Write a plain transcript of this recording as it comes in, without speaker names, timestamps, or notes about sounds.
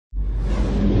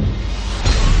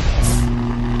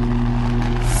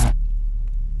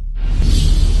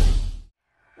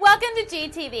to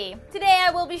GTV. Today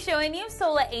I will be showing you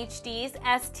Sola HD's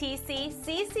STC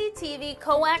CCTV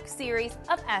Coax series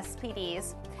of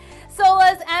SPD'S.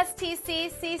 Sola's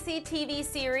STC CCTV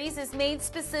series is made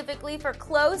specifically for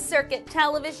closed-circuit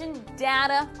television,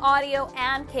 data, audio,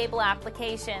 and cable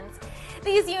applications.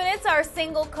 These units are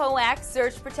single Coax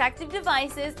Surge Protective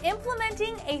Devices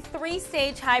implementing a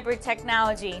three-stage hybrid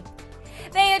technology.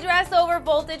 They address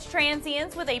overvoltage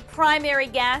transients with a primary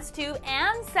gas tube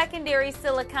and secondary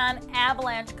silicon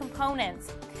avalanche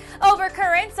components.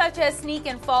 Overcurrent, such as sneak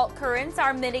and fault currents,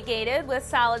 are mitigated with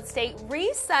solid-state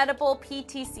resetable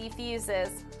PTC fuses.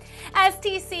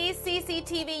 STC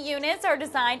CCTV units are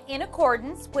designed in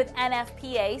accordance with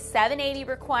NFPA 780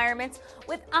 requirements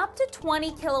with up to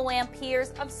 20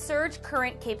 kiloamperes of surge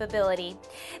current capability.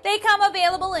 They come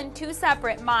available in two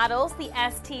separate models, the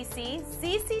STC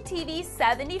CCTV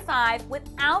 75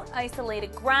 without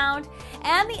isolated ground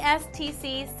and the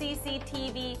STC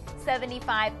CCTV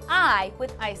 75i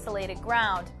with isolated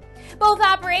ground. Both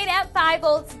operate at 5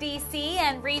 volts DC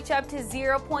and reach up to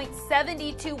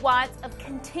 0.72 watts of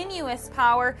continuous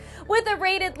power with a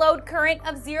rated load current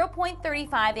of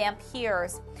 0.35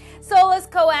 amperes. Sola's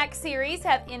Coax series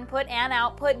have input and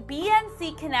output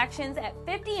BNC connections at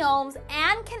 50 ohms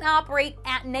and can operate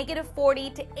at -40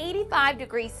 to 85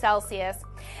 degrees Celsius.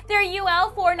 They're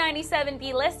UL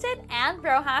 497B listed and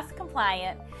RoHS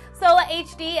compliant. Sola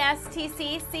HD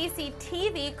STC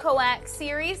CCTV Coax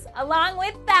series, along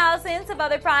with thousands of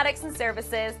other products and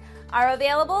services, are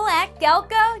available at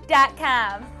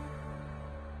GalcoTV.com.